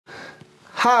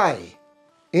Hi,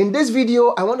 in this video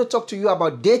I want to talk to you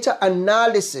about data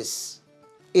analysis,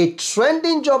 a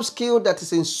trending job skill that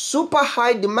is in super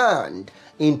high demand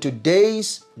in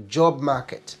today's job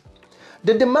market.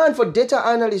 The demand for data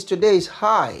analysts today is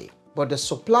high, but the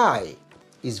supply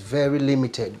is very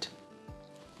limited.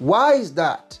 Why is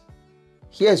that?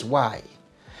 Here's why.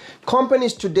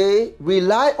 Companies today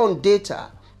rely on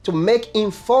data to make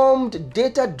informed,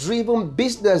 data-driven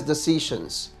business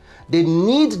decisions. They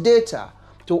need data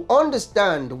to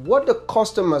understand what the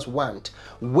customers want,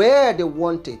 where they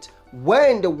want it,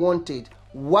 when they want it,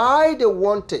 why they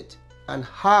want it, and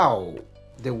how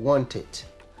they want it.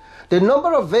 The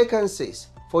number of vacancies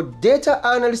for data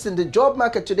analysts in the job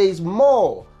market today is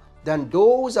more than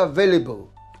those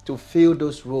available to fill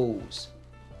those roles.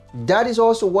 That is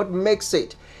also what makes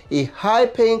it a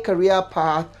high-paying career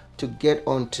path to get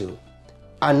onto.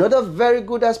 Another very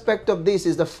good aspect of this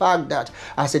is the fact that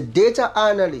as a data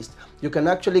analyst, you can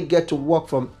actually get to work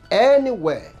from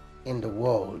anywhere in the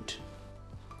world.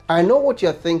 I know what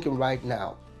you're thinking right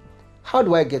now. How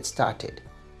do I get started?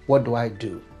 What do I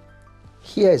do?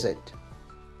 Here's it.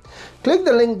 Click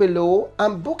the link below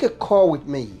and book a call with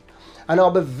me, and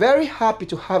I'll be very happy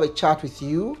to have a chat with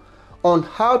you on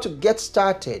how to get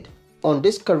started on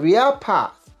this career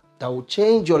path that will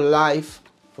change your life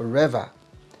forever.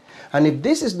 And if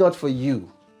this is not for you,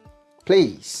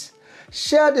 please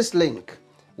share this link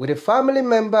with a family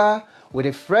member, with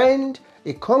a friend,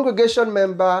 a congregation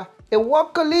member, a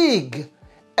work colleague.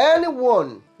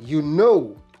 Anyone you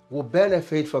know will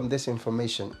benefit from this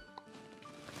information.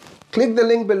 Click the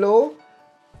link below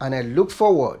and I look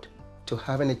forward to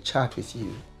having a chat with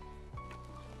you.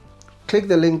 Click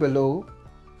the link below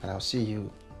and I'll see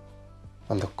you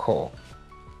on the call.